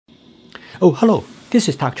Oh, hello, this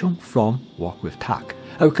is Tak Chung from Walk with Tak.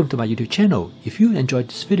 Welcome to my YouTube channel. If you enjoyed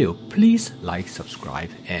this video, please like, subscribe,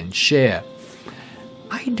 and share.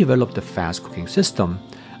 I developed a fast cooking system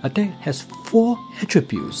that has 4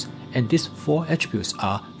 attributes, and these 4 attributes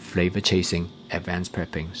are flavor chasing, advanced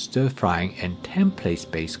prepping, stir frying, and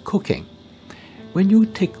template-based cooking. When you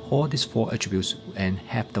take all these 4 attributes and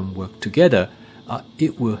have them work together,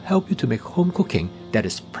 it will help you to make home cooking that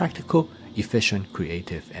is practical, efficient,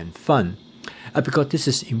 creative, and fun. Because this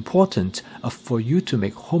is important for you to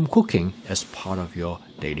make home cooking as part of your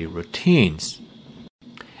daily routines.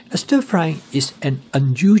 Stir frying is an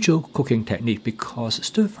unusual cooking technique because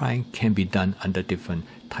stir frying can be done under different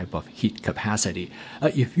type of heat capacity.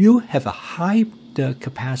 If you have a high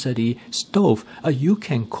capacity stove, you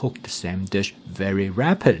can cook the same dish very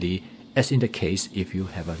rapidly, as in the case if you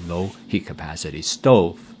have a low heat capacity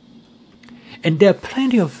stove. And there are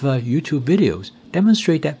plenty of YouTube videos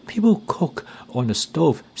demonstrate that people cook on a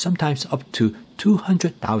stove sometimes up to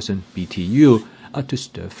 200,000 BTU to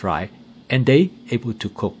stir fry, and they able to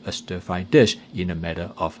cook a stir fry dish in a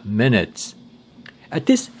matter of minutes.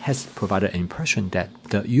 This has provided an impression that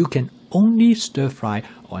you can only stir fry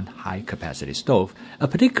on high capacity stove,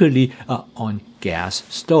 particularly on gas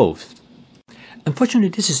stoves. Unfortunately,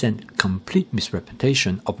 this is a complete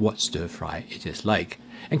misrepresentation of what stir fry is like.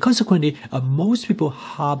 And consequently, most people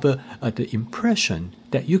harbor the impression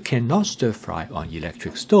that you cannot stir fry on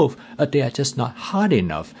electric stove. They are just not hot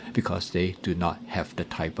enough because they do not have the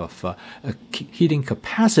type of heating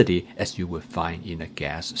capacity as you would find in a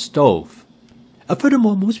gas stove.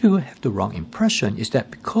 Furthermore, most people have the wrong impression is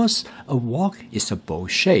that because a wok is a bowl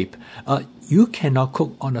shape, you cannot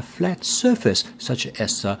cook on a flat surface such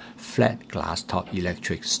as a flat glass top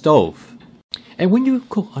electric stove. And when you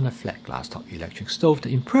cook on a flat glass top electric stove, the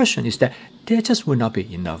impression is that there just will not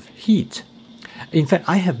be enough heat. In fact,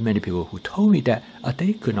 I have many people who told me that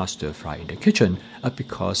they could not stir fry in the kitchen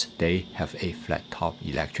because they have a flat top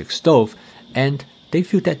electric stove, and they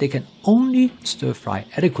feel that they can only stir fry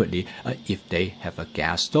adequately if they have a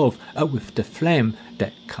gas stove with the flame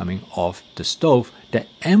that coming off the stove that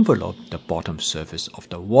envelope the bottom surface of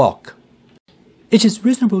the wok. It is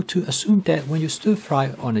reasonable to assume that when you stir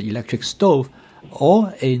fry on an electric stove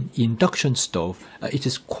or an induction stove, it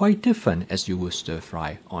is quite different as you would stir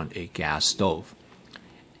fry on a gas stove.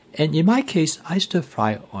 And in my case, I stir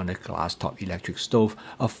fry on a glass top electric stove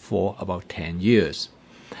for about 10 years.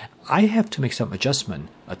 I have to make some adjustment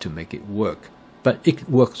to make it work, but it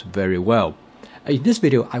works very well. In this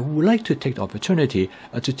video, I would like to take the opportunity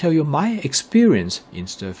to tell you my experience in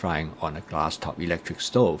stir frying on a glass top electric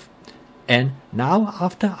stove. And now,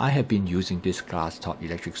 after I have been using this glass top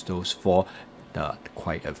electric stoves for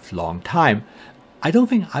quite a long time, I don't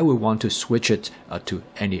think I would want to switch it to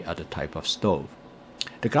any other type of stove.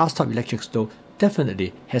 The glass top electric stove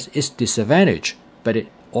definitely has its disadvantage, but it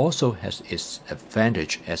also has its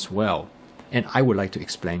advantage as well. And I would like to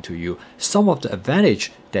explain to you some of the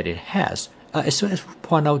advantage that it has, as well as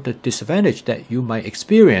point out the disadvantage that you might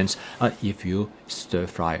experience if you stir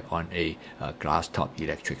fry on a glass top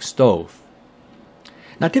electric stove.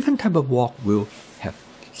 Now, different type of wok will have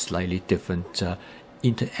slightly different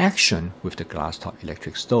interaction with the glass top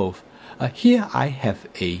electric stove. Here I have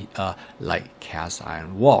a light cast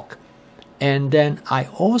iron wok. And then I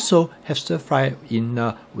also have stir fry in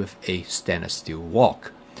with a stainless steel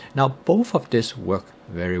wok. Now both of these work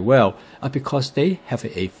very well because they have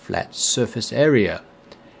a flat surface area,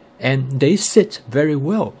 and they sit very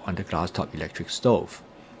well on the glass top electric stove.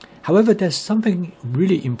 However, there's something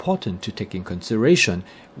really important to take in consideration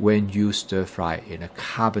when you stir fry in a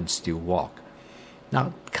carbon steel wok.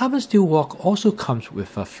 Now, carbon steel wok also comes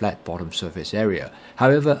with a flat bottom surface area.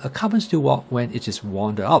 However, a carbon steel wok, when it is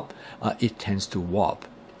warmed up, it tends to warp.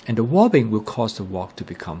 And the warping will cause the wok to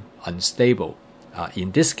become unstable.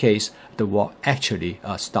 In this case, the wok actually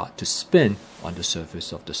start to spin on the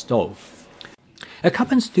surface of the stove.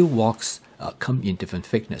 Carbon steel woks come in different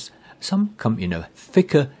thickness. Some come in a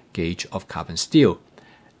thicker gauge of carbon steel.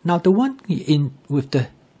 Now, the one with the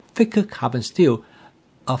thicker carbon steel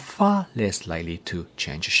are far less likely to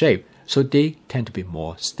change shape, so they tend to be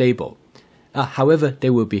more stable. However,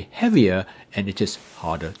 they will be heavier and it is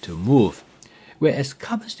harder to move. Whereas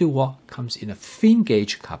carbon steel wok comes in a thin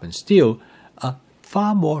gauge carbon steel, are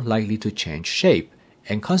far more likely to change shape,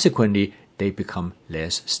 and consequently they become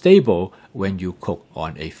less stable when you cook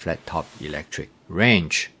on a flat top electric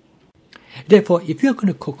range. Therefore, if you're going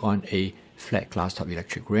to cook on a flat glass top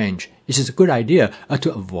electric range, it is a good idea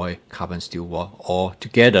to avoid carbon steel wok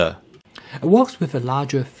altogether. Woks with a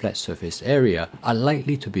larger flat surface area are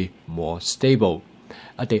likely to be more stable.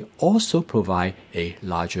 they also provide a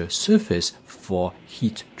larger surface for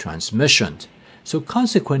heat transmission. So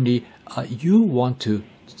consequently, you want to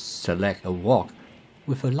select a wok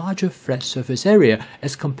with a larger flat surface area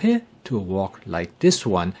as compared to a wok like this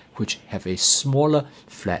one, which have a smaller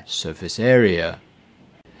flat surface area.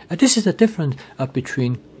 This is the difference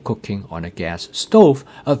between cooking on a gas stove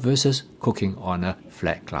versus cooking on a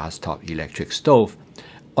flat glass top electric stove.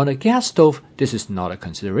 On a gas stove, this is not a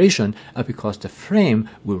consideration because the flame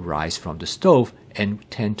will rise from the stove and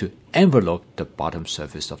tend to envelope the bottom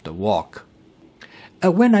surface of the wok.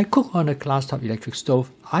 When I cook on a glass top electric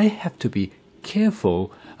stove, I have to be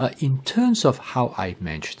careful in terms of how I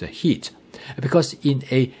manage the heat, because in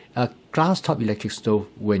a glass top electric stove,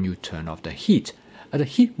 when you turn off the heat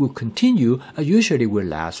will continue, usually will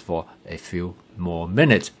last for a few more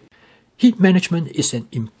minutes. Heat management is an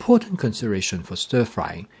important consideration for stir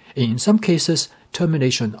frying. In some cases,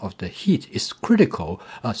 termination of the heat is critical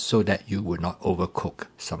so that you will not overcook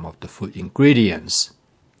some of the food ingredients.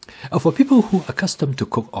 For people who are accustomed to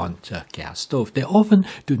cook on the gas stove, they often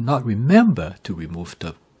do not remember to remove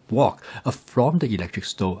the wok from the electric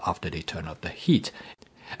stove after they turn off the heat.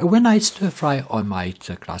 When I stir fry on my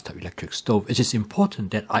glass top electric stove, it is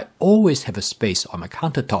important that I always have a space on my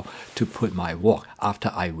countertop to put my wok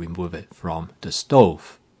after I remove it from the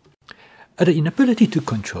stove. The inability to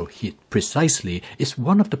control heat precisely is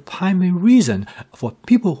one of the primary reasons for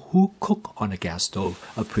people who cook on a gas stove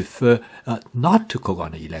prefer not to cook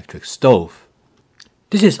on an electric stove.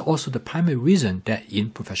 This is also the primary reason that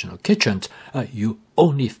in professional kitchens you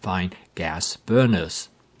only find gas burners.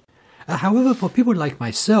 However, for people like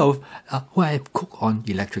myself, who have cooked on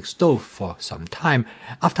electric stove for some time,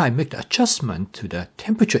 after I make the adjustment to the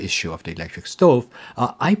temperature issue of the electric stove,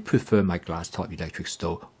 I prefer my glass top electric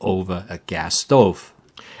stove over a gas stove.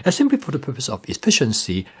 Simply for the purpose of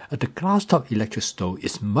efficiency, the glass top electric stove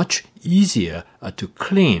is much easier to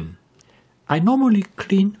clean. I normally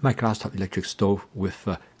clean my glass top electric stove with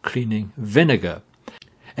cleaning vinegar.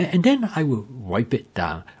 And then I will wipe it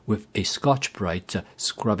down with a Scotch-Brite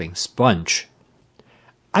scrubbing sponge.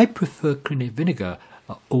 I prefer cleaning vinegar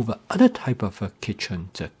over other type of kitchen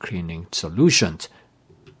cleaning solutions.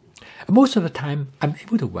 Most of the time, I'm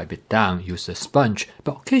able to wipe it down, use a sponge,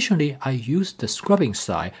 but occasionally I use the scrubbing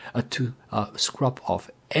side to scrub off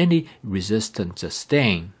any resistant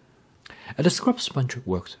stain. The scrub sponge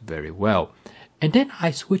works very well. And then I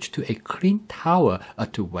switch to a clean towel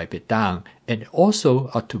to wipe it down and also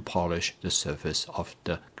to polish the surface of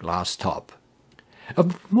the glass top.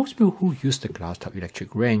 Most people who use the glass top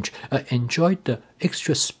electric range enjoy the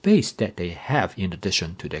extra space that they have in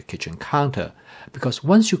addition to their kitchen counter, because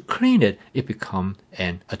once you clean it, it becomes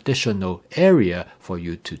an additional area for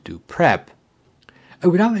you to do prep.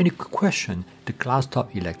 Without any question, the glass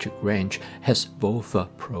top electric range has both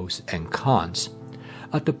pros and cons.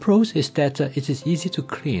 The pros is that it is easy to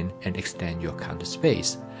clean and extend your counter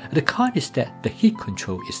space. The con is that the heat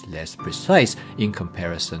control is less precise in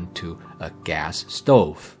comparison to a gas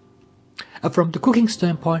stove. From the cooking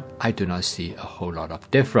standpoint, I do not see a whole lot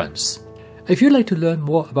of difference. If you'd like to learn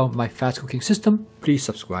more about my fast cooking system, please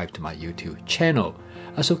subscribe to my YouTube channel.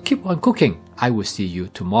 So keep on cooking. I will see you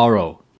tomorrow.